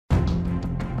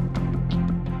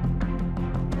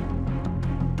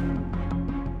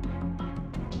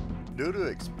Due to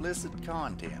explicit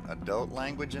content, adult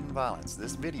language, and violence,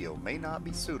 this video may not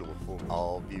be suitable for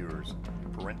all viewers.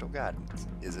 Parental guidance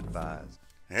is advised.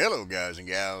 Hello guys and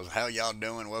gals, how y'all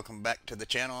doing? Welcome back to the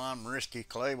channel. I'm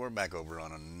RiskyClay. We're back over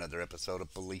on another episode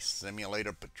of Police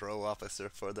Simulator Patrol Officer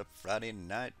for the Friday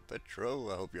Night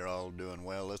Patrol. I hope you're all doing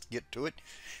well. Let's get to it.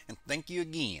 And thank you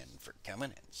again for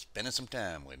coming and spending some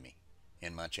time with me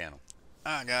in my channel.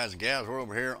 Alright guys and gals, we're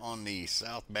over here on the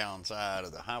southbound side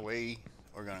of the highway.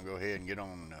 We're going to go ahead and get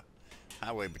on the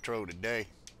highway patrol today.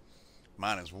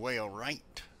 Might as well, right?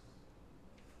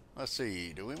 Let's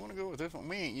see, do we want to go with this one?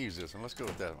 We ain't used this one. Let's go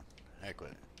with that one. Heck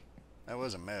with it. That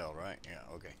was a male, right? Yeah,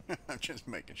 okay. I'm just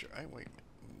making sure. Hey, wait a minute.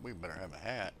 We better have a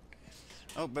hat.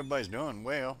 Oh, everybody's doing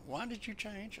well. Why did you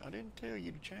change? I didn't tell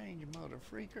you to change, you mother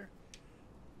freaker.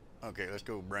 Okay, let's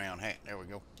go brown hat. There we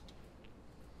go.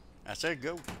 I said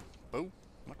go. Boo.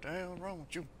 What the hell is wrong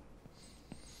with you?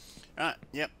 Alright,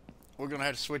 yep. We're going to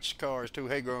have to switch cars too.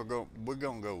 Hey, girl, we're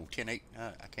going to go 10-8.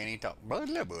 I can't even talk. Blah,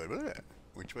 blah, blah, blah.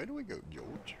 Which way do we go,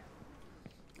 George?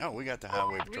 Oh, we got the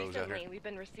highway patrols out here. Recently, we've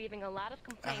been receiving a lot of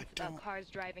complaints about cars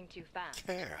driving too fast.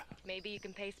 Care. Maybe you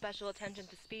can pay special attention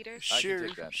to speeders?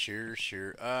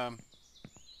 Sure.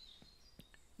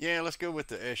 Yeah, let's go with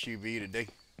the SUV today.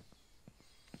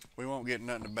 We won't get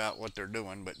nothing about what they're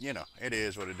doing, but, you know, it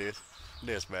is what it is.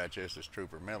 Dispatch, this is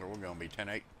Trooper Miller. We're going to be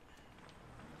 10-8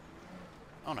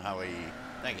 on the highway.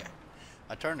 Thank you.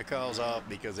 I turned the calls off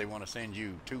because they want to send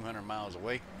you 200 miles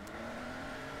away.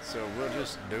 So we'll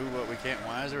just do what we can.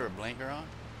 Why is there a blinker on?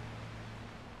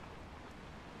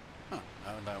 Huh.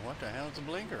 I was like, what the hell is a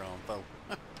blinker on,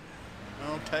 folks?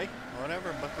 Okay,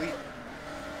 whatever, but we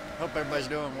hope everybody's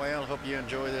doing well. Hope you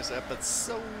enjoy this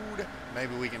episode.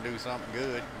 Maybe we can do something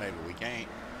good. Maybe we can't.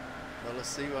 But let's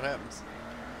see what happens.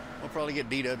 We'll probably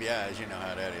get DUI'S. You know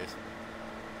how that is.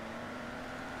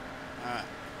 Alright.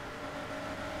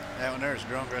 That one there's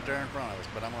drunk right there in front of us,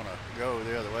 but I'm going to go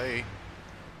the other way.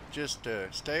 Just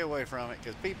stay away from it,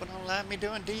 because people don't like me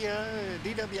doing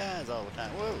DUI'S all the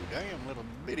time. Whoa, damn little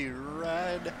bitty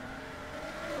ride.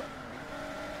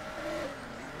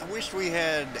 I wish we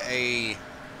had a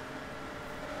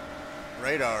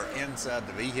radar inside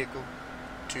the vehicle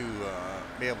to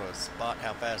be able to spot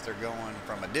how fast they're going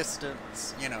from a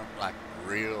distance, you know, like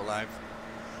real life.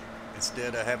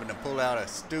 Instead of having to pull out a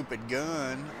stupid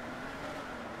gun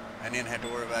and then have to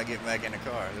worry about getting back in the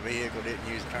car. The vehicle didn't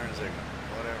use turn signal.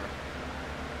 Whatever.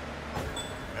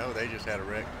 No, they just had a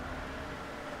wreck.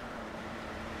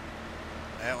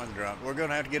 That one's drunk. We're going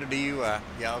to have to get a DUI.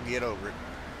 Y'all get over it.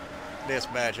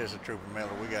 Dispatch, this is Trooper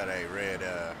Miller. We got a red,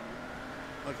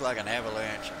 looks like an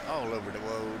avalanche all over the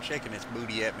road, shaking its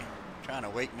booty at me, trying to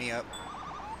wake me up.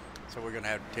 So we're going to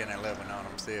have 10-11 on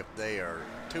them, see if they are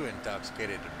too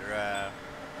intoxicated to drive.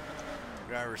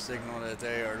 Driver signal that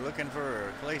they are looking for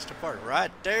a place to park.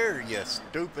 Right there, you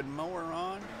stupid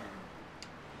moron.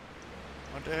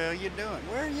 What the hell you doing?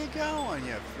 Where are you going,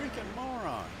 you freaking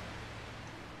moron?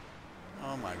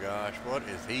 Oh my gosh, what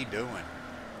is he doing?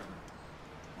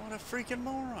 What a freaking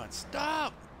moron.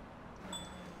 Stop!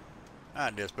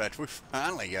 Alright, dispatch, we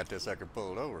finally got this sucker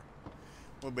pulled over.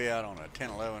 We'll be out on a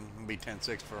 10-11. We'll be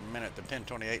 10-6 for a minute. The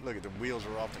 10-28, look at the wheels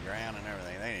are off the ground and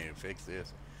everything. They need to fix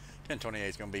this. 10-28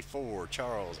 is going to be 4,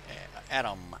 Charles,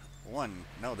 Adam, 1.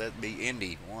 No, that'd be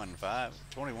Indy, 1, 5.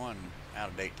 21 out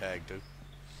of date tag, too.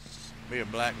 Be a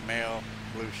black male,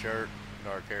 blue shirt,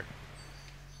 dark hair.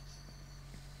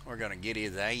 We're going to get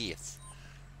his ass.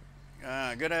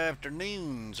 Good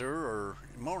afternoon, sir, or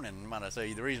morning, might I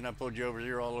say. The reason I pulled you over is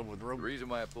you're all over the road. The reason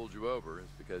why I pulled you over is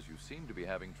because you seem to be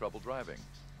having trouble driving.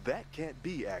 That can't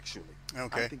be, actually.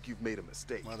 Okay. I think you've made a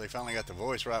mistake. Well, they finally got the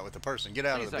voice right with the person. Get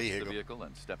out of the Please vehicle. exit the vehicle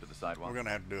and step to the sidewalk. We're going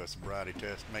to have to do a sobriety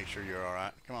test. Make sure you're all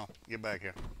right. Come on, get back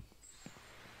here.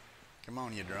 Come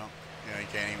on, you drunk. You know, you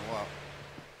can't even walk.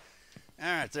 All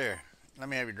right, there. Let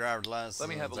me have your driver's license. Let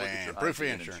me have a look at your proof of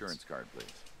ID and insurance. insurance card,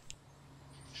 please.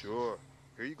 Sure.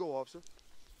 Here you go, officer.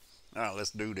 All right,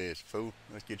 let's do this, fool.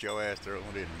 Let's get your ass thrown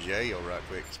in jail right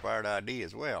quick. Expired ID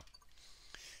as well.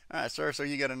 All right, sir, so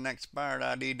you got an expired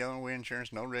ID, don't with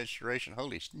insurance, no registration.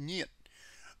 Holy shit.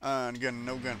 No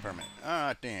gun permit. All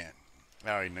right, then. I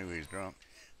already knew he was drunk.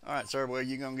 All right, sir, well,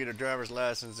 you're going to get a driver's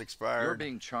license expired. You're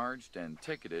being charged and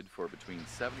ticketed for between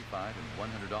 $75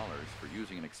 and $100 for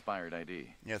using an expired ID.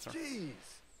 Yes, sir. Jeez.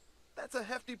 That's a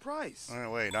hefty price.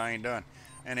 Oh, wait, I ain't done.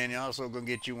 And then you're also going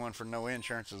to get you one for no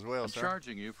insurance as well, I'm sir.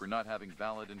 charging you for not having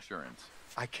valid insurance.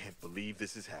 I can't believe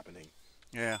this is happening.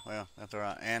 Yeah, well, that's all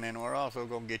right. And then we're also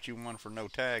going to get you one for no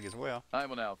tag as well. I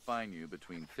will now fine you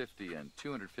between $50 and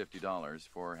 $250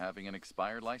 for having an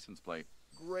expired license plate.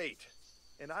 Great.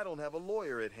 And I don't have a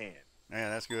lawyer at hand. Yeah,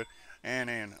 that's good. And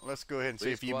then let's go ahead and see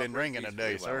Please if you've been cooperate drinking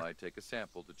today, peacefully while sir. I take a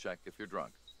sample to check if you're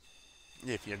drunk.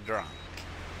 If you're drunk.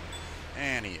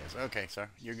 And he is. Okay, sir.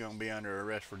 You're going to be under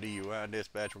arrest for DUI.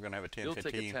 Dispatch, we're going to have a You'll take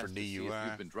a 1015 test for to see if DUI.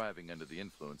 you've been driving under the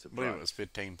influence of I believe it was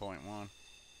drugs. 15.1.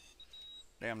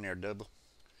 Damn near double.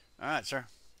 All right, sir.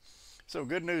 So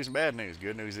good news and bad news.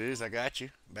 Good news is I got you.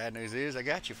 Bad news is I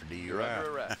got you for DUI. You're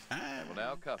under arrest. I will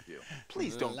now cuff you.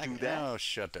 Please don't do that. Oh,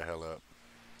 shut the hell up.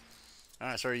 All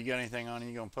right, sir, you got anything on you?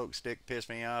 You going to poke, stick, piss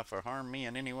me off, or harm me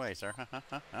in any way, sir? All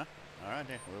right,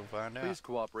 then. We'll find out. Please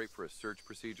cooperate for a search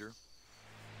procedure.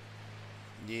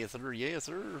 Yes, sir. Yes,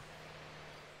 sir.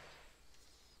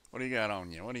 What do you got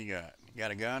on you? What do you got? You got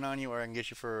a gun on you where I can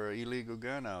get you for an illegal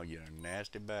gun? Oh, you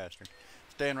nasty bastard.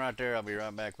 Stand right there. I'll be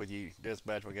right back with you.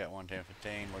 Dispatch, we got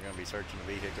 11015. We're going to be searching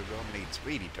the vehicle. Going to need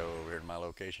Speedy Tow over here to my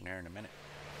location here in a minute.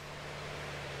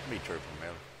 Be trooper,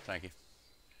 Miller. Thank you.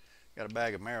 Got a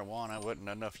bag of marijuana. Wasn't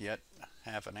enough yet.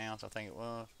 Half an ounce, I think it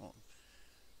was. Well,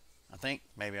 I think.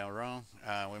 Maybe I'm wrong.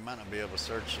 We might not be able to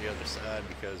search the other side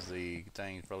because the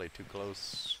thing's probably too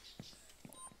close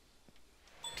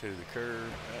to the curb.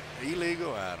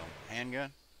 Illegal item.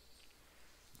 Handgun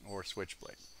or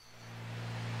switchblade.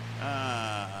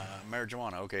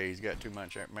 Marijuana. Okay, he's got too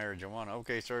much marijuana.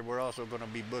 Okay, sir, we're also going to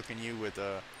be booking you with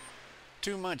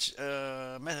too much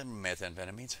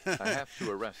methamphetamines. I have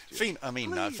to arrest you. Not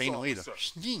Please, phenol either.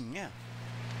 officer. Yeah.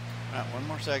 All right, one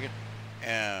more second.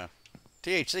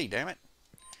 THC, damn it.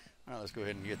 All right, let's go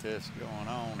ahead and get this going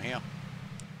on here.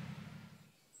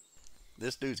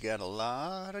 This dude's got a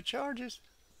lot of charges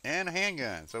and a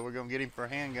handgun, so we're going to get him for a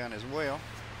handgun as well.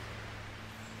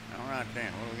 All right, then,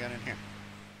 what do we got in here?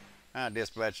 All right,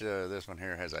 dispatch, this one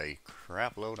here has a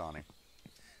crap load on him.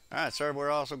 All right, sir,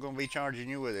 we're also going to be charging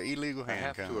you with an illegal I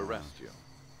have handgun. to arrest you.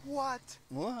 What?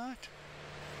 What?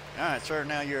 All right, sir,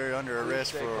 now you're under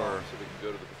arrest Please take for off so we can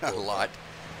go to the a patrol lot. car.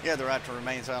 You have the right to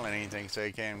remain silent. Anything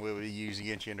say can will be used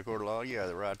against you in the court of law. You have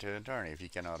the right to an attorney. If you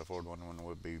cannot afford one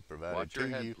will be provided Watch to your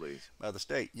head, you please. by the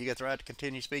state. You got the right to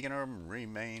continue speaking or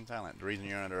remain silent. The reason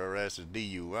you're under arrest is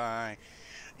DUI,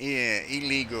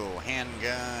 illegal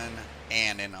handgun,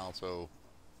 and then also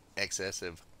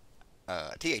excessive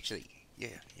THC. Yeah,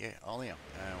 all them.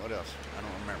 What else? I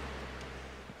don't remember.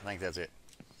 I think that's it.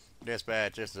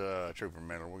 Dispatch, this is Trooper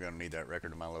Miller. We're going to need that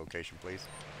record of my location, please.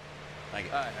 Thank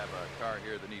you. I have a car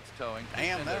here that needs towing.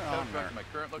 Damn, Send they're a tow on truck there. to my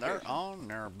current They're location. on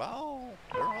their ball.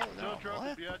 They're on Tow truck will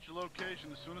what? be at your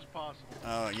location as soon as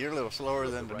possible. You're a little slower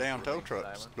than the right damn to tow remain truck,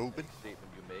 silent. stupid. Any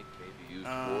statement you make may be used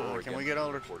Can for or we against get you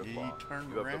older? in a court of You law. turn You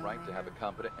have the around right to have a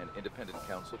competent and independent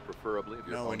counsel, preferably of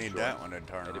your No, own we need choice. that one to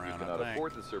turn And if around, you I cannot think.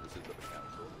 afford the services of a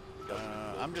counsel, the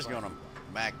government will I'm just provide going to you.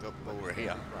 back up over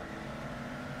here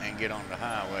and get on the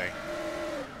highway.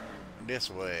 This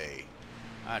way.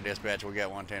 All right, dispatch, we got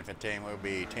 11015. We'll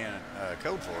be 10,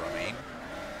 code 4,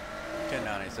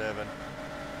 1097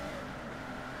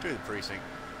 to the precinct.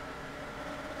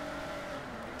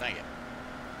 Dang it.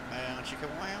 Well, she come,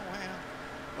 wow.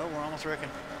 Oh, we're almost wrecking.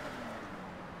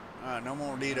 All right, no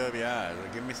more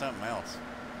DWIs. Give me something else.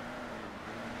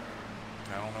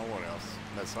 I don't know what else.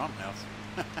 That's something else.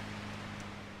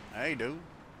 Hey, dude.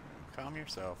 Calm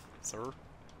yourself, sir.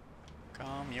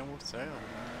 Calm yourself.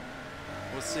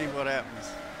 We'll see what happens.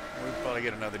 We'll probably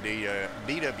get another DWI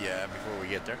before we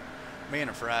get there. Being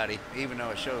a Friday, even though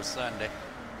it shows Sunday.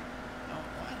 Oh,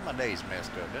 why is my days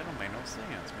messed up? That don't make no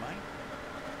sense, man.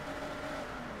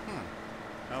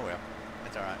 Oh well,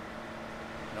 that's all right.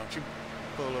 Don't you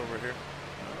pull over here.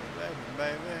 Oh,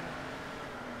 baby.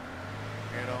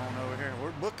 Get on over here.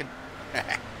 We're booking.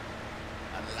 I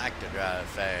like to drive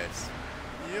fast.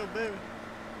 Yeah, baby.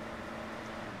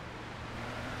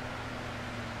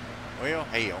 Well,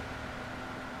 hell.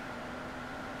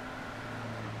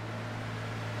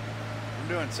 I'm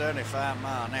doing 75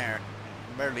 mile an hour.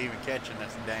 I'm barely even catching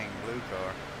this dang blue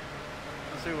car.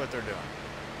 Let's see what they're doing,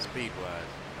 speed-wise.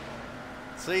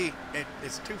 See,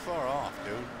 it's too far off,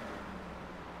 dude.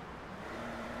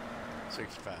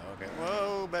 65, okay.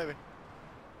 Whoa, baby.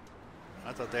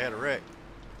 I thought they had a wreck.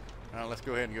 All right, let's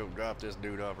go ahead and go drop this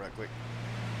dude off right quick.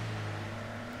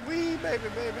 Wee, baby.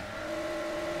 There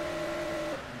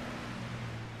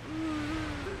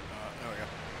we go.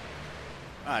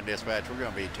 All right, dispatch, we're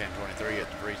going to be 1023 at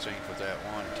the precinct with that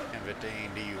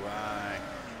 1015 DUI,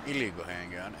 illegal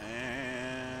handgun,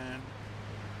 and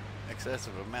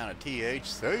excessive amount of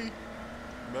THC,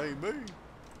 baby.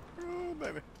 Oh,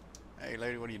 baby. Hey,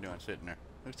 lady, what are you doing sitting there?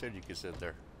 Who said you could sit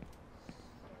there?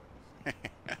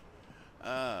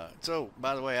 Uh, So,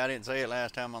 by the way, I didn't say it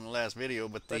last time on the last video,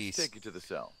 but Let's take you to the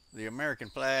cell. The American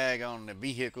flag on the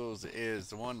vehicles is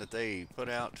the one that they put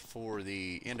out for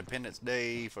the Independence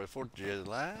Day for the 4th of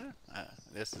July.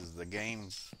 This is the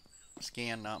game's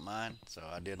skin, not mine, so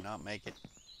I did not make it.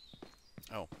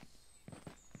 Oh.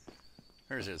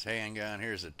 Here's his handgun.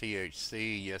 Here's the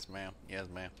THC. Yes, ma'am. Yes,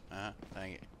 ma'am.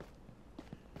 Thank you.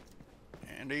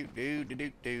 And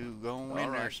do. Go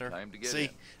in there, sir. Time to get See, in.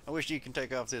 I wish you can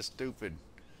take off this stupid,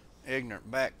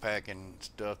 ignorant backpacking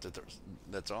stuff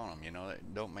that's on them. You know,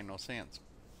 that don't make no sense.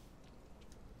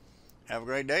 Have a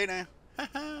great day now.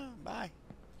 Bye.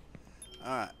 All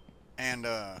right. And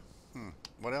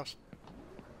what else?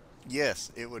 Yes,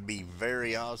 it would be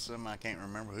very awesome. I can't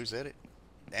remember who said it.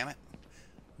 Damn it.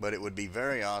 But it would be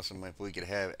very awesome if we could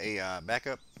have AI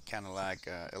backup, kind of like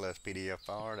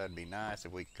LSPDFR. That'd be nice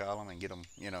if we could call them and get them,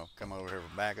 you know, come over here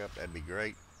for backup. That'd be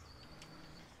great.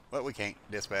 But we can't.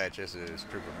 Dispatch, this is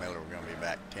Trooper Miller. We're going to be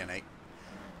back 10-8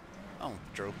 on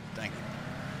patrol. Thank you.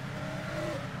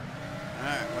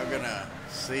 Alright, we're going to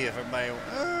see if everybody...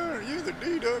 Oh, you're the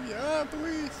DWI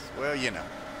police. Well, you know.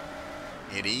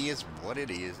 It is what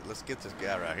it is. Let's get this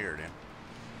guy right here then.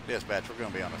 Dispatch, we're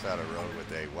going to be on the side of the road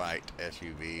with a white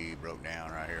SUV broke down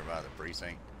right here by the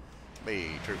precinct.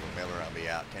 Be Trooper Miller. I'll be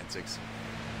out 10-6.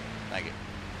 Thank you.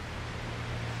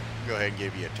 Go ahead and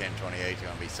give you a 1028. It's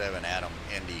going to be 7 Adam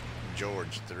Indy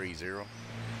George 30.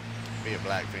 Be a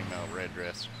black female, red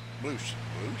dress, blue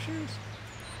shoes.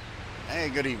 Hey,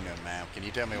 good evening, ma'am. Can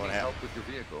you tell me what happened? Help with your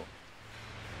vehicle.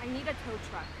 I need a tow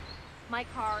truck. My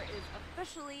car is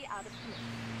officially out of commission.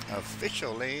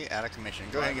 Officially out of commission.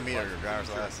 Go ahead and give me your driver's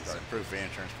license and proof of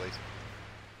insurance, please.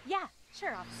 Yeah,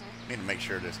 sure, officer. Need to make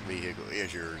sure this vehicle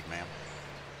is yours, ma'am.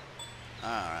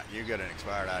 Alright, you got an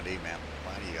expired ID, ma'am.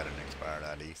 Why do you got an expired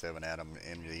ID? 7 Adam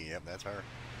MD. Yep, that's her.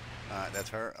 Alright, that's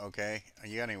her. Okay.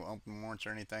 You got any open warrants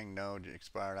or anything? No,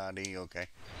 expired ID. Okay.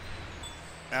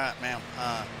 Alright, ma'am.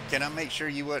 Can I make sure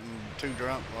you wasn't too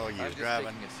drunk while you was driving?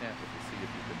 I'm just taking a sample to see if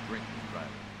you've been drinking and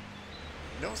driving.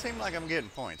 Don't seem like I'm getting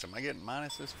points. Am I getting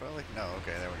minuses, probably? No,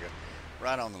 okay, there we go.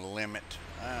 Right on the limit.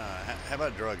 How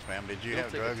about drugs, ma'am? Did you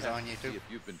have drugs on you, too? See if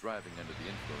you've been driving under the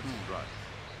influence of drugs.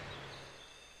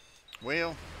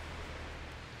 Well,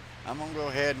 I'm going to go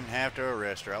ahead and have to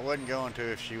arrest her. I wasn't going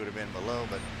to if she would have been below,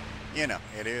 but, you know,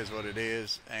 it is what it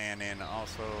is. And then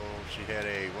also, she had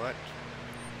a, what?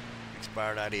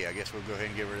 Expired ID. I guess we'll go ahead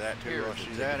and give her that, too, while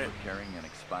she's at it. Carrying an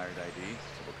expired ID, it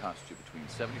will cost you between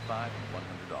 $75 and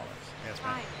 $100. Yes,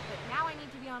 ma'am. Fine, but now I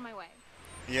need to be on my way.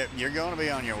 Yep, you're going to be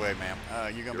on your way, ma'am.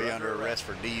 You're going to be under arrest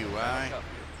for DUI.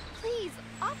 Please,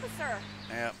 officer.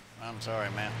 Yep, I'm sorry,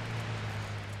 ma'am.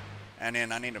 And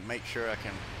then I need to make sure I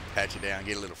can pat you down,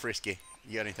 get a little frisky.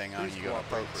 You got anything on you? You gonna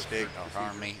poke, stick, or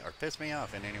harm me, or piss me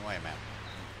off in any way, ma'am?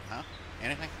 Huh?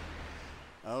 Anything?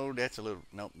 Oh, that's a little...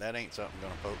 Nope, that ain't something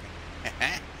gonna poke me.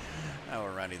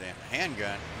 Alrighty then.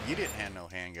 Handgun? You didn't have no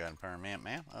handgun permit,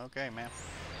 ma'am. Okay, ma'am.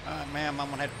 Alright, ma'am, I'm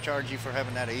gonna have to charge you for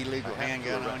having that illegal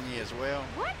handgun on you as well.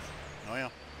 What?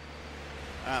 Well.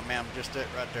 Alright, ma'am, just sit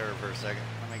right there for a second.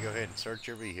 Let me go ahead and search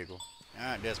your vehicle.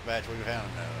 Alright, dispatch, we found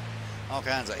all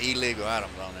kinds of illegal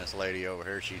items on this lady over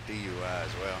here. She's DUI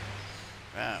as well.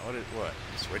 Right, what?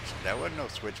 Switch? That wasn't no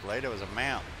switchblade. It was a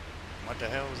mount. What the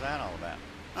hell was that all about?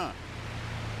 Huh.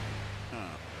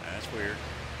 That's weird.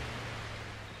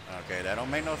 Okay, that don't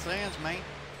make no sense, man.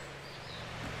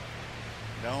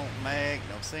 Don't make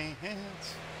no sense.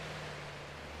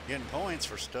 Getting points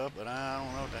for stuff, but I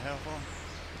don't know what the hell for.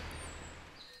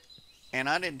 And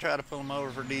I didn't try to pull them over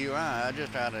for DUI. I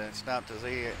just tried to stop to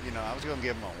see it. You know, I was going to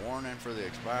give them a warning for the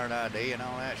expired ID and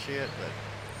all that shit,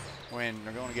 but when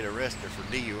they're going to get arrested for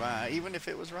DUI, even if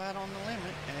it was right on the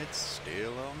limit, it's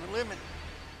still on the limit.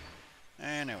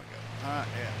 And there we go. All right,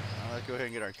 yeah. Now let's go ahead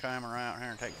and get our camera out here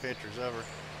and take pictures of her.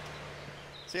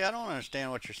 See, I don't understand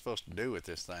what you're supposed to do with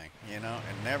this thing. You know,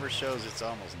 it never shows it's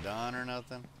almost done or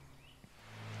nothing.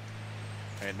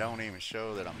 It don't even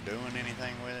show that I'm doing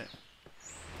anything with it.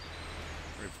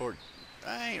 Report.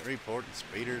 I ain't reporting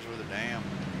speeders with a damn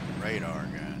radar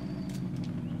gun.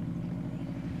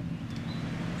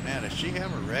 Now, does she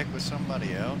have a wreck with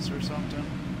somebody else or something?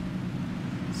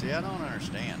 See, I don't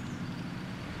understand.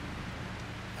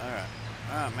 Alright.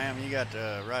 Alright, ma'am, you got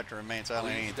the right to remain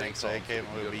silent. Anything say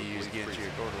capable will be used against you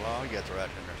in court of law. You got the right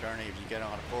to an attorney. If you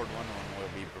cannot afford one will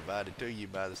be provided to you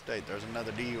by the state. There's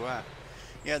another DUI.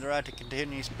 You have the right to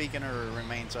continue speaking or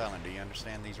remain silent. Do you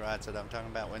understand these rights that I'm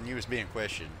talking about? When you was being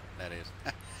questioned, that is.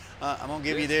 I'm going to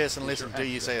give you this and listen to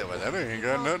you say it. Well, that ain't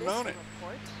got nothing on it.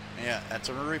 Yeah, that's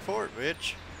a report,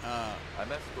 bitch.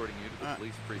 I'm escorting you to the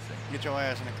police precinct. Get your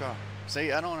ass in the car.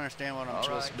 See, I don't understand what I'm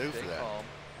supposed to do for that. Calm.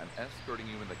 I'm escorting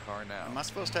you in the car now. Am I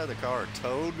supposed to have the car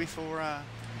towed before I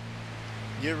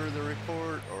give her the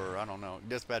report, or I don't know.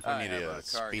 Dispatch, we need a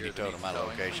speedy tow to my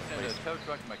location, please. Send a tow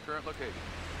truck to my current location.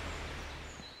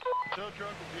 Tow truck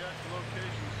will be at the location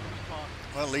as soon as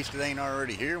possible. Well, at least it ain't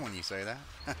already here when you say that.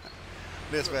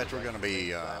 Dispatch, we're going to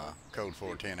be code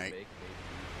 4108.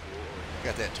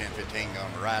 Got that 1015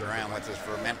 going to ride around with us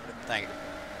for a minute. Thank you.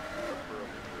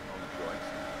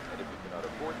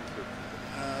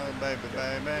 Oh, baby,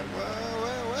 baby. Whoa,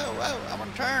 whoa, whoa, whoa. I'm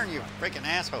going to turn, you freaking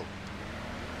asshole.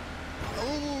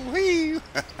 Oh, wee.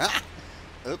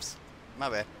 Oops. My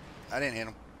bad. I didn't hit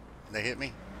them. They hit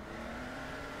me.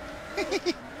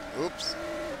 Oops.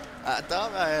 I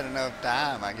thought I had enough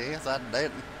time. I guess I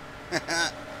didn't.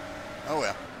 Oh,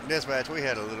 well. Dispatch, we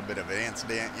had a little bit of an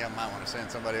incident. You might want to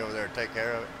send somebody over there to take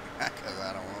care of it, because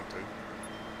I don't want to.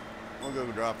 We'll go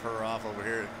drop her off over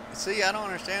here. See, I don't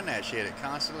understand that shit. It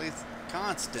constantly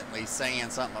saying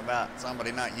something about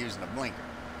somebody not using a blinker.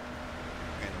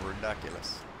 And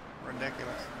ridiculous.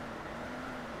 Ridiculous.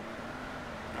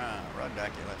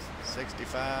 Ridiculous.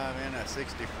 65 and a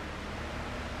 65.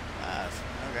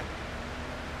 Okay.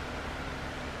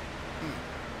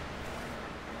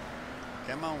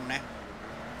 Come on now.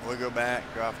 We'll go back,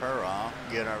 drop her off,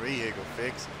 get our vehicle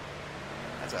fixed.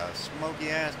 That's a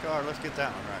smoky ass car. Let's get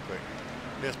that one right quick.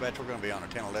 Dispatch, we're going to be on a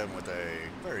 1011 with a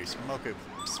very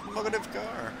smokative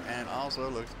car, and also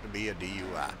looks to be a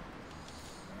DUI.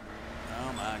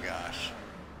 Oh my gosh.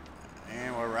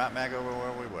 And we're right back over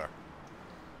where we were.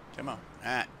 Come on.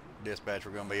 Alright, dispatch,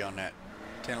 we're going to be on that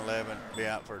 1011, be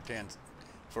out for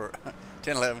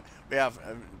 1011,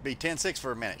 be 10-6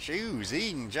 for a minute. Shoes,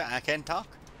 eating, I can't talk.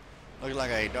 Looks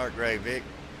like a dark gray Vic.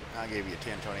 I'll give you a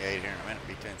 1028 here in a minute,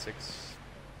 be 10-6.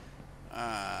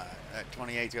 That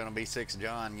 28 is going to be 6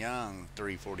 John Young,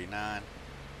 349.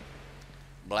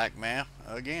 Black male,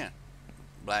 again.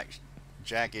 Black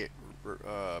jacket,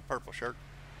 purple shirt.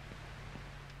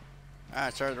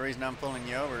 Alright, sir, the reason I'm pulling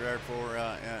you over, therefore,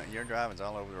 your driving's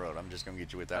all over the road. I'm just going to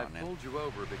get you with that one then. I pulled you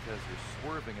over because you're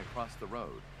swerving across the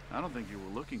road. I don't think you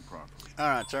were looking properly.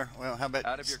 Alright, sir. Well, how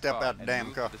about step out the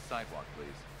damn car? To the sidewalk,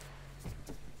 please.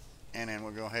 And then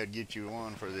we'll go ahead and get you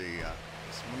one for the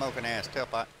smoking ass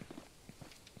tailpipe.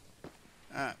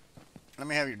 Alright. Let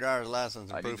me have your driver's license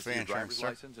and proof of insurance, sir. Driver's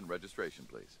license and registration,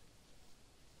 please.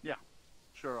 Yeah.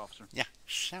 Sure, officer. Yeah,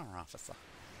 sure, officer.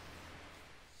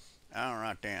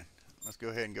 Alright then. Let's go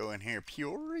ahead and go in here.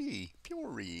 Pure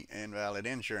invalid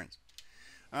insurance.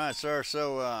 Alright, sir.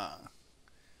 So,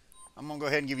 I'm going to go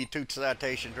ahead and give you 2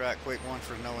 citations right quick. One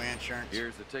for no insurance.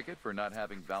 Here's the ticket for not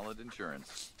having valid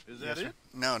insurance. Is that it?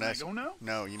 No, that's... Can I go now?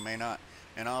 No, you may not.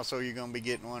 And also, you're going to be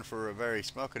getting one for a very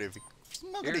smokative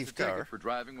Here's the car. ticket for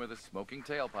driving with a smoking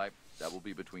tailpipe. That will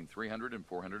be between $300 and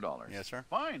 $400. Yes, sir.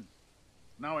 Fine.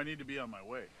 Now I need to be on my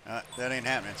way. That ain't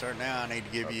happening, sir. Now I need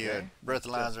to give you a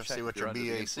breathalyzer, see what your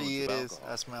BAC it is.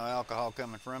 I smell alcohol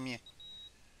coming from you.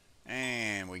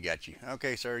 And we got you.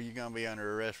 Okay, sir, you're going to be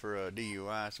under arrest for a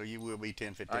DUI, so you will be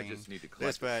 1015. I just need to collect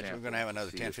dispatch, we're going to have another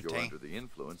 1015. You're under the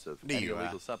influence of any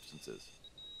illegal substances.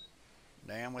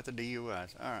 Damn with the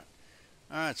DUIs. All right.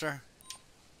 All right, sir.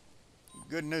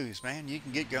 Good news, man. You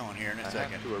can get going here in a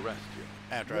second. I have to arrest you.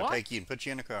 After I take you and put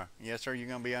you in the car. Yes, sir, you're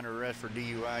going to be under arrest for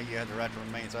DUI. You have the right to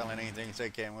remain silent. Anything you say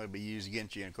can will be used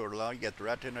against you in court of law. You got the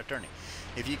right to an attorney.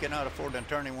 If you cannot afford an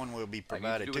attorney, one will be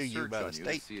provided to you by the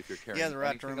state. You have the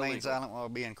right to remain silent while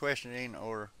being questioning,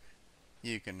 or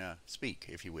you can speak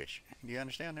if you wish. Do you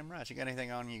understand them rights? You got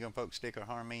anything on you going to poke, stick, or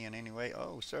harm me in any way?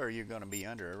 Oh, sir, you're going to be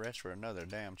under arrest for another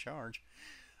damn charge.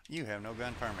 You have no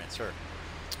gun permit, sir.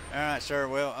 All right, sir.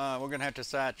 Well, we're going to have to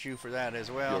cite you for that as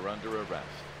well. You're under arrest.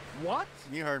 What?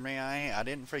 You heard me. I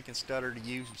didn't freaking stutter to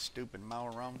you, stupid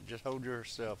moron. Just hold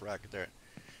yourself right there.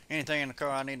 Anything in the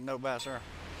car I need to know about, sir?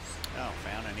 Oh,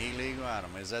 found an illegal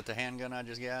item. Is that the handgun I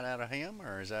just got out of him,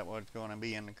 or is that what's going to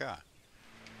be in the car?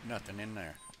 Nothing in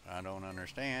there. I don't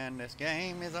understand. This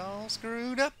game is all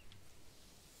screwed up.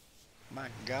 My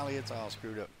golly, it's all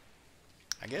screwed up.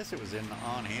 I guess it was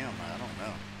on him. I don't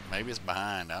know. Maybe it's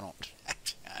behind. I don't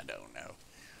know.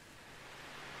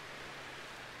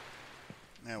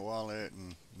 That wallet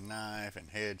and knife and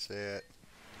headset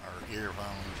or earphones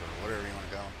or whatever you want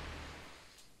to call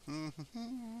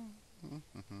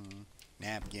them.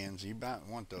 Napkins. You might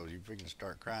want those. You're freaking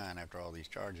start crying after all these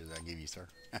charges I give you, sir.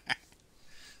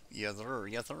 Yes, sir.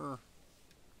 Yes, sir. All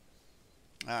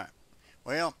right.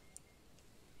 Well,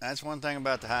 that's one thing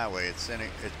about the highway. It's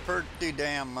pretty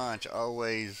damn much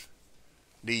always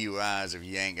DUIs if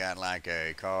you ain't got like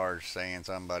a car saying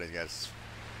somebody's got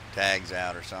tags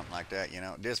out or something like that, you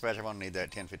know. Dispatch, I'm gonna need that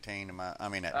 1015 to my,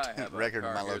 that record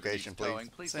of my location,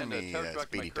 please. Send me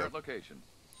speedy tow. All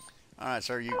right,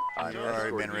 sir, you've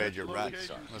already been read your rights.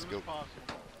 Let's go.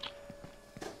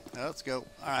 Let's go.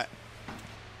 All right.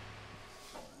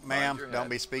 Ma'am, don't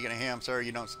be speaking to him, sir.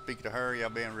 You don't speak to her. Y'all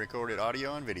being recorded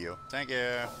audio and video. Thank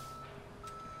you.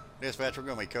 Dispatch, we're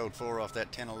going to be code 4 off that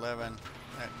 1011.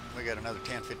 We got another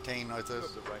 1015 with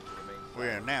us. We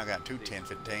have now got two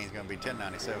 1015s. It's going to be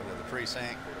 1097 to the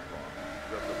precinct.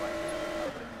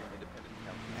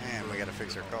 And we got to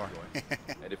fix our car.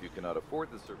 And if you cannot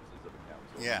afford the services of a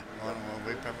council, yeah, one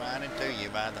will be provided to you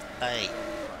by the state.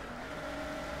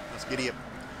 Let's get up.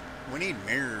 We need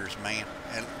mirrors, man.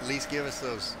 At least give us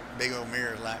those big old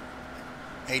mirrors like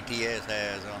ATS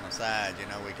has on the sides. You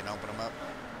know, we can open them up.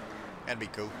 That'd be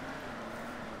cool.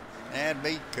 That'd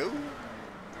be cool.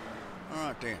 All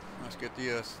right then, let's get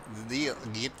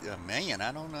man,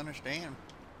 I don't understand.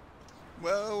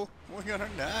 Whoa, we're gonna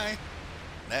die.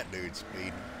 That dude's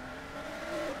speeding.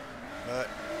 But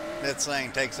that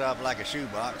thing takes off like a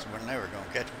shoebox. We're never gonna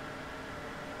catch him.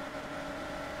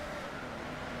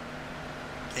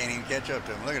 Can't even catch up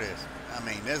to him. Look at this. I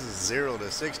mean, this is 0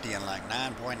 to 60 in like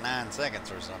 9.9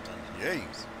 seconds or something.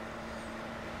 Jeez.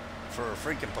 For a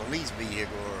freaking police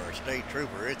vehicle or a state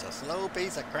trooper, it's a slow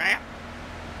piece of crap.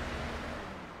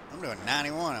 I'm doing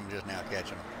 91. I'm just now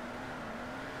catching them.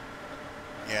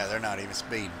 Yeah, they're not even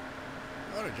speeding.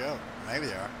 What a joke. Maybe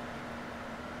they are.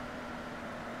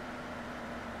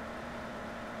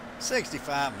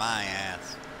 65, my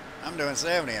ass. I'm doing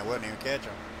 70. I wouldn't even catch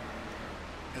them.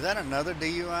 Is that another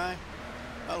DUI?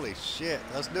 Holy shit.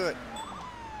 Let's do it.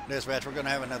 Dispatch, we're going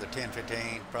to have another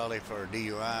 1015 probably for a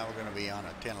DUI. We're going to be on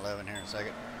a 1011 here in a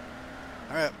second.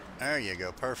 All right. There you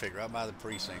go. Perfect. Right by the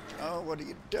precinct. Oh, what are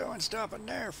you doing stopping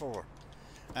there for?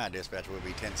 All right, dispatch, we'll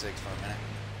be 10-6 for a minute.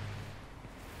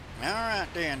 All right,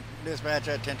 then. Dispatch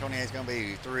at 1028 is going to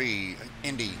be 3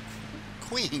 Indy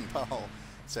Queen Paul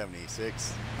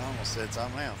 76. I almost said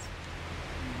something else.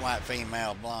 White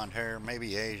female, blonde hair,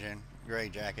 maybe Asian, gray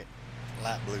jacket,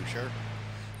 light blue shirt.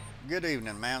 Good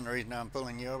evening, ma'am. The reason I'm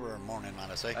pulling you over, or morning, might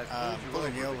I say. I'm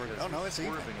pulling you over. Oh, no, it's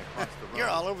evening. You're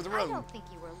all over the road. I don't think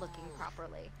you were looking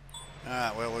properly. All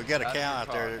right, well, we've got a cow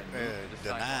out there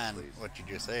denying what you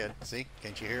just said. See?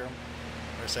 Can't you hear them?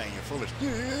 They're saying you're full of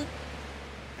shit.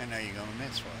 And now you're going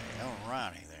this way. All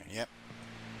righty there. Yep.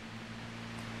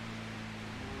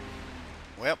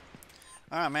 Well,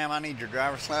 all right, ma'am, I need your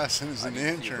driver's license and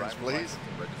insurance, please.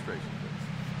 Registration,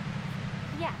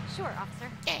 please. Yeah, sure, officer.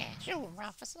 Yeah, sure,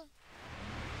 officer.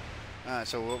 All right,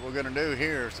 so what we're going to do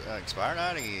here is expired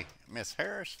ID. Miss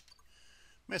Harris.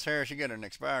 Miss Harris, you got an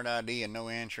expired ID and no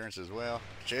insurance as well.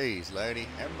 Jeez, lady.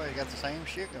 Everybody got the same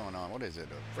shit going on. What is it,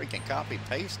 a freaking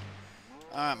copy-paste?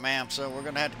 All right, ma'am, so we're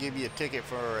going to have to give you a ticket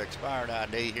for expired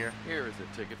ID here. Here is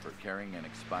a ticket for carrying an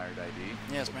expired ID.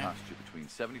 Yes, ma'am. It will cost you between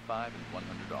 $75 and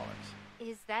 $100.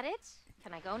 Is that it?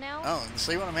 Can I go now? Oh,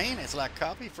 see what I mean? It's like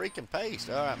copy, freaking paste.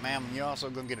 All right, ma'am, and you're also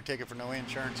going to get a ticket for no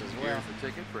insurance as well. Here's a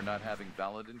ticket for not having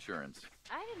valid insurance.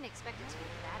 I didn't expect it to be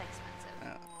that expensive.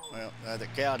 Well, the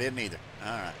cow didn't either.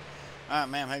 All right. All right,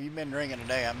 ma'am, have you been drinking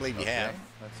today? I believe you have.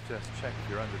 Let's just check if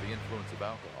you're under the influence of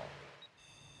alcohol.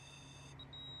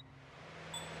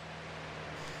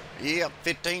 Yep,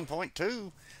 15.2.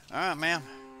 All right, ma'am.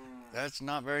 That's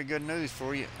not very good news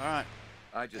for you. All right.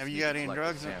 Have you got any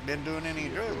drugs? Been doing any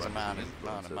drugs?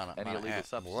 Any illegal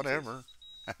substances? Whatever.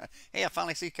 Hey, I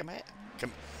finally see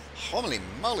holy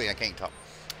moly, I can't talk.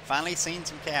 Finally seen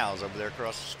some cows over there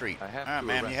across the street. All right,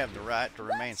 ma'am, you have the right to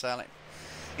remain silent.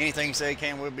 Anything you say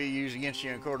can will be used against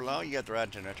you in court of law. You got the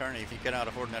right to an attorney. If you cannot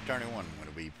afford an attorney, one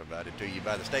will be provided to you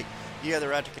by the state. You have the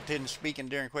right to continue speaking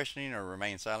during questioning or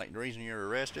remain silent. The reason you're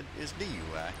arrested is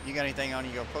DUI. You got anything on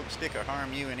you going to poke, stick, or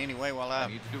harm you in any way while I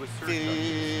need to do a search on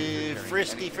you.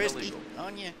 Frisky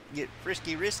on you? Get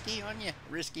frisky on you?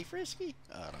 Risky?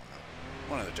 I don't know.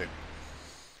 One of the two.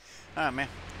 All right, man.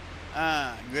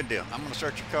 Good deal. I'm going to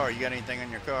search your car. You got anything on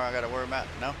your car I got to worry about?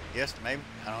 No? Yes? Maybe?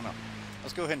 I don't know.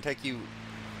 Let's go ahead and take you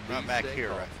right back here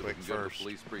right quick first.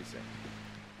 Police precinct.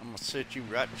 I'm going to sit you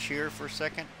right here for a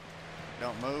second.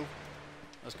 Don't move.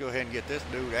 Let's go ahead and get this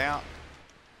dude out.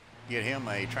 Get him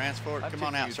a transport. Come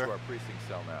on out, sir. To our precinct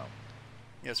cell now.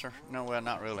 Yes, sir. No, well,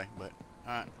 not really, but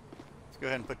all right. Let's go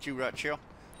ahead and put you right chill.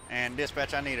 And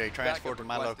dispatch, I need a transport to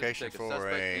my location for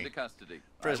a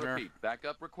prisoner.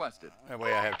 Backup requested. That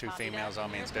way I have two females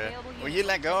on me instead. Well, you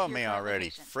let go of me already,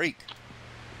 freak.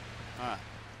 All right.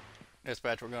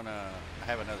 Dispatch, we're going to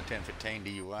have another 1015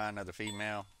 DUI, another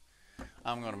female.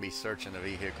 I'm going to be searching the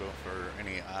vehicle for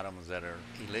any items that are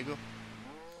illegal.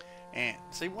 And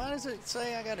see, why does it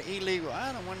say I got an illegal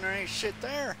item when there ain't shit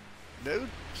there? Dude,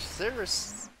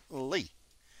 seriously.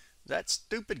 That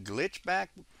stupid glitch back,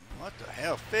 what the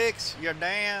hell? Fix your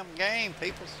damn game,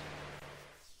 peoples.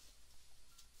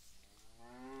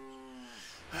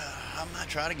 I might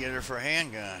try to get her for a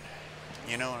handgun.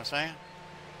 You know what I'm saying?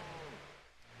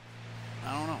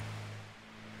 I don't know.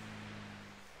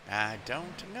 I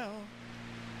don't know.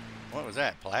 What was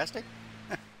that? Plastic?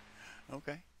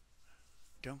 Okay.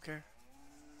 Don't care.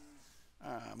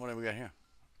 What have we got here?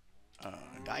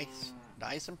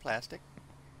 Dice and plastic.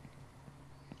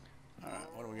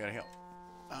 What do we got here?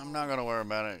 I'm not gonna worry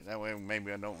about it. That way,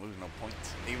 maybe I don't lose no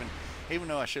points. Even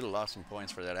though I should have lost some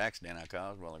points for that accident I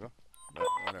caused a while ago. But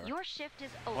whatever. Your shift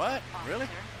is over. What? Officer. Really?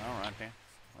 All right then.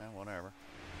 Well, whatever.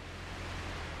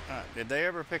 Did they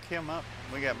ever pick him up?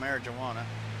 We got marijuana.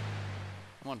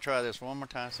 I'm gonna try this one more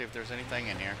time, see if there's anything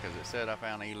in here, because it said I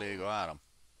found an illegal item.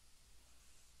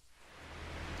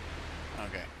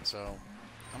 Okay, so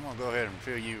I'm gonna go ahead and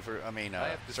fill you for. I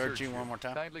have to search you one more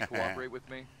time. Kindly cooperate with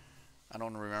me. I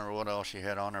don't remember what else she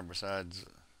had on her besides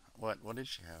what did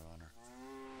she have on her?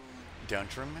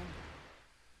 Don't remember.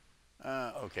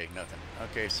 Okay, nothing.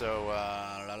 Okay, so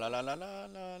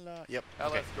Yep. I'll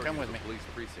Okay, escort come you with to me. the police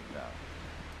precinct now.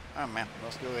 All right, man.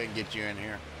 Let's go ahead and get you in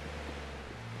here.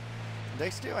 They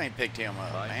still ain't picked him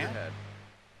up, Mind your man. head.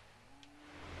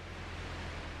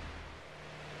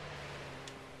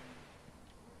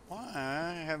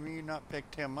 Why have you not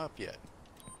picked him up yet?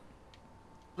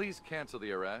 Please cancel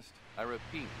the arrest. I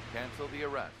repeat, cancel the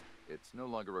arrest. It's no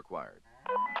longer required.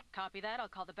 Copy that. I'll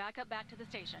call the backup back to the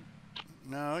station.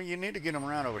 No, you need to get him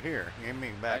around over here. Give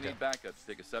me back I need backup to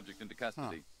take a subject into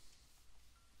custody.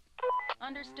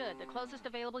 Understood. The closest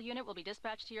available unit will be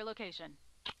dispatched to your location.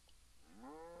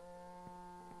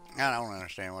 I don't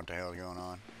understand what the hell's going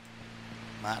on.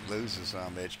 Might lose this son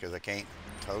of a bitch because I can't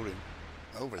tow him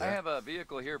over there. I have a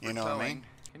vehicle here for You know towing. what I mean?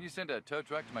 Can you send a tow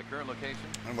truck to my current location?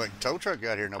 And wait, tow truck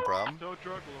got here, no problem. Tow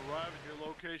truck will arrive at your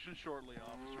location shortly,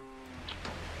 officer.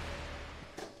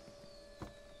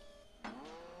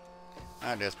 All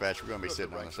right, dispatch, we're going to be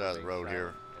sitting on the side of the road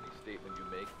here, Any statement you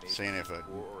make may seeing be if for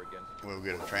or against we'll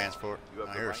get a transport. You have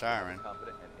I the hear a right to have siren.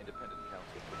 competent and independent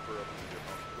counsel, preferably your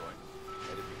own choice.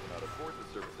 And if you cannot afford the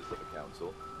services of a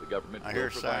counsel, the government I will hear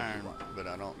a provide siren, you one. but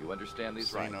I don't You understand these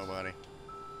see rights? nobody.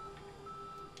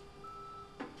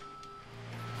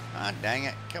 Ah, dang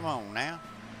it. Come on now.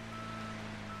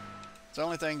 It's the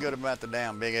only thing good about the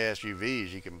damn big SUV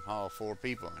is you can haul 4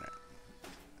 people in it.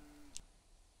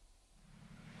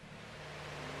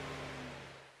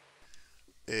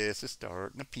 This is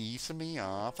starting to piece me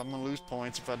off. I'm going to lose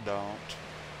points if I don't.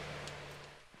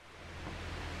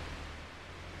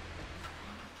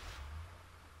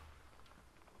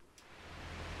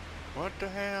 What the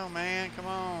hell, man? Come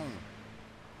on.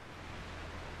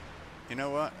 You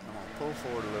know what? I'm going to pull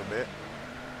forward a little bit.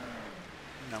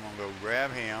 And I'm going to go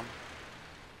grab him.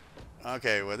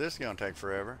 Okay, well, this is going to take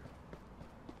forever.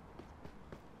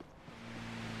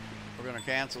 We're going to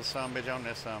cancel sumbitch on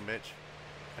this sumbitch.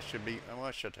 I should be,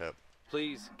 well, shut up.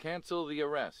 Please cancel the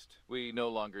arrest. We no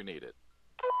longer need it.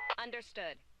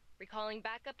 Understood. Recalling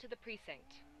back up to the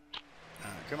precinct.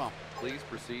 Come on. Please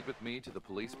proceed with me to the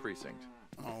police precinct.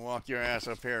 I'm going to walk your ass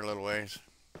up here a little ways.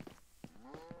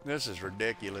 This is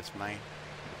ridiculous, man.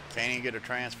 Can't even get a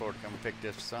transport to come pick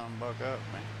this sonbuck up,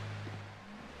 man.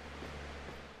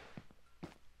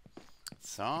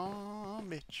 Son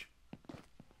bitch.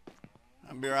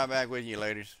 I'll be right back with you,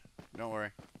 ladies. Don't worry.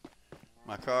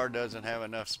 My car doesn't have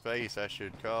enough space. I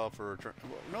should call for a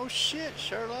no shit,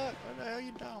 Sherlock. What the hell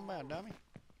you talking about, dummy?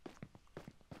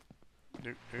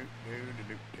 Do do do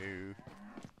do do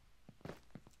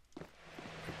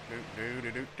do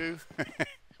do do do.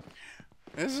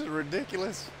 This is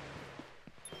ridiculous.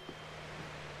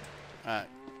 Alright.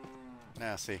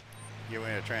 Now see. Get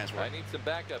me a transport. I need some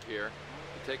backup here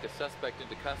to take a suspect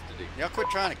into custody. Y'all quit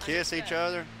trying to kiss each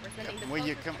other. We're sending the Will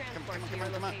you closest come transport to on, your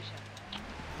come on. location.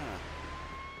 Huh.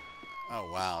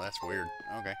 Oh wow, that's weird.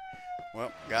 Okay.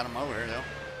 Well, got him over here though.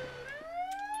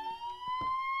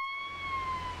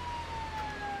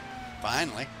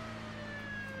 Finally.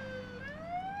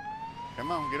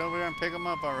 Come on, get over there and pick him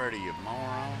up already, you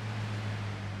moron.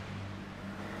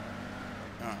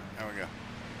 Alright, there we go.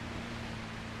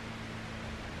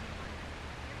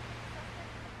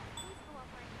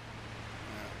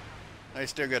 They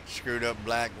still got the screwed up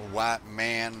black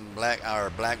man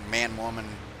woman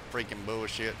freaking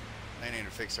bullshit. They need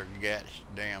to fix their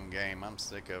damn game. I'm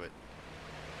sick of it.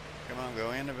 Come on,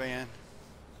 go in the van.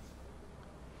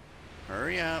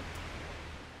 Hurry up.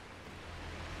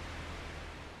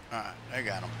 Alright, they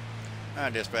got them.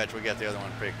 Alright, dispatch, we got the other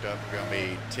one picked up. We're going to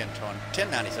be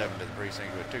 1097 to the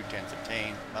precinct with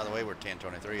 21015. By the way, we're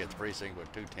 1023 at the precinct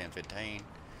with 21015.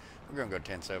 We're going to go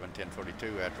 107,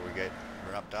 1042 after we get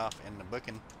dropped off in the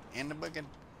booking. Come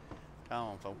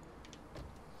on, folks.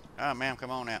 Alright, ma'am,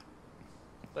 come on out.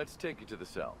 Let's take you to the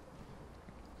cell.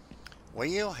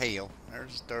 Well, hell,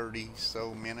 there's 30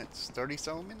 so minutes. 30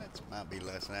 so minutes? Might be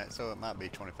less than that, so it might be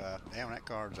 25. Damn, that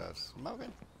car's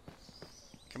smoking.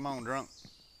 Come on, drunk.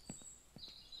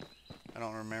 I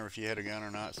don't remember if you had a gun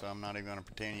or not, so I'm not even going to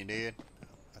pretend you did.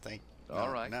 I think. All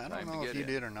right, no, I don't know if you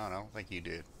did or not. I don't think you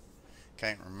did.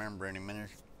 Can't remember any minute.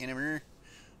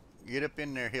 Get up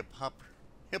in there, hip hopper.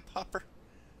 Hip hopper.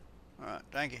 All right,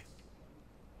 thank you.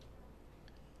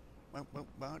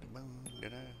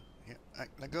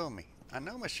 Let go of me. I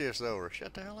know my shift's over.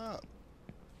 Shut the hell up.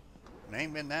 It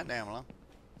ain't been that damn long.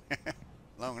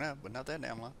 Long enough, but not that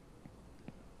damn long.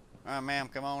 All right, ma'am,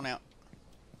 come on out.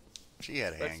 She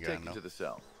had a handgun, Let's take though. you to the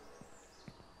cell.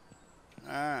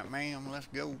 All right, ma'am, let's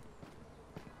go.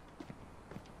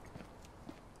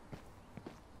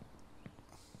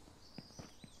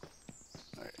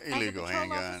 Illegal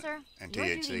handgun officer, and your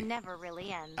THC. duty never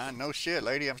really ends. I know shit,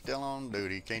 lady. I'm still on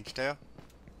duty. Can't you tell?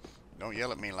 Don't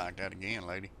yell at me like that again,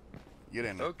 lady. Get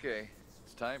in there. Okay,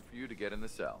 it's time for you to get in the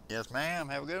cell. Yes, ma'am.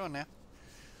 Have a good one now.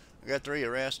 I got 3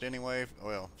 arrests anyway.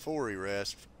 Well, 4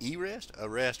 arrests. Arrest?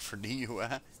 Arrest for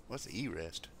DUI. What's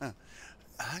arrest? Huh.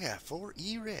 I got 4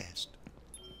 arrests.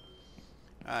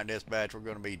 All right, dispatch. We're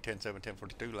going to be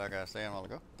 10-7-1042 like I said a while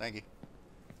ago. Thank you.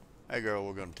 Hey, girl,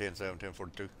 we're going to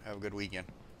 10-7-1042. Have a good weekend.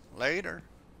 Later.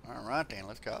 All right, then.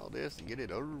 Let's call this and get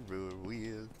it over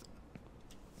with.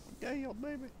 Yeah,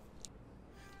 baby.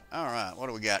 All right, what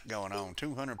do we got going on?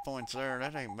 200 points there.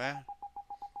 That ain't bad.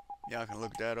 Y'all can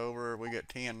look that over. We got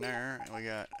 10 there, and we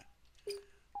got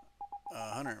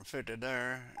 150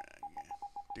 there.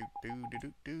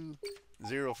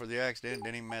 0 for the accident.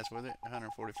 Didn't even mess with it.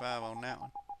 145 on that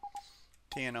one.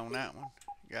 10 on that one.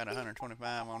 Got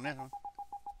 125 on this one.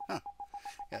 Huh.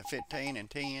 Got 15 and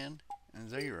 10 and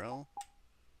 0.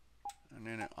 And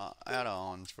then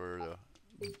add-ons for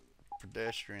the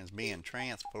pedestrians being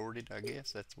transported, I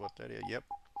guess that's what that is. Yep.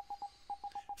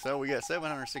 So we got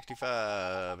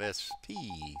 765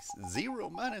 SPs, 0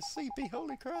 minus CP.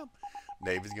 Holy crap!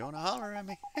 David's gonna holler at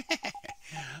me.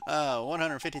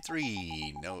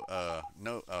 153. No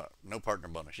partner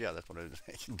bonus. Yeah, that's what it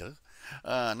is. Duh.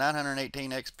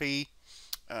 918 XP.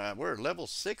 We're level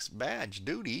 6 badge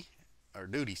duty. Or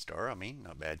duty star, I mean,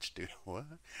 not badge duty. What?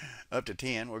 Up to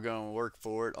 10. We're gonna work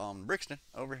for it on Brixton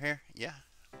over here. Yeah.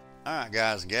 Alright,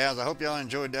 guys and gals, I hope y'all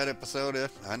enjoyed that episode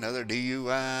of another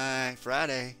DUI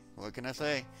Friday. What can I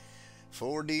say?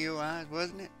 4 DUIs,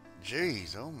 wasn't it?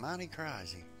 Jeez, almighty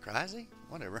crazy. Crazy?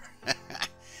 Whatever.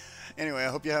 Anyway, I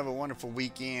hope you have a wonderful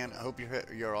weekend. I hope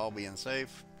you're all being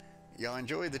safe. Y'all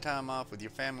enjoy the time off with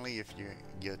your family if you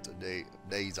get the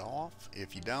days off.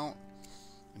 If you don't,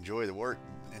 enjoy the work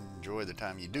and enjoy the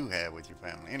time you do have with your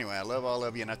family. Anyway, I love all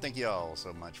of you, and I thank you all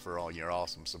so much for all your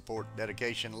awesome support,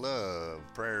 dedication, love,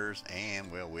 prayers,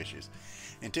 and well wishes.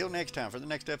 Until next time, for the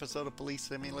next episode of Police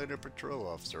Simulator Patrol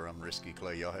Officer, I'm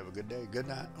RiskyClay. Y'all have a good day, good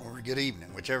night, or good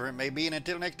evening, whichever it may be. And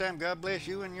until next time, God bless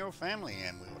you and your family,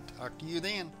 and we'll talk to you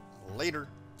then. Later.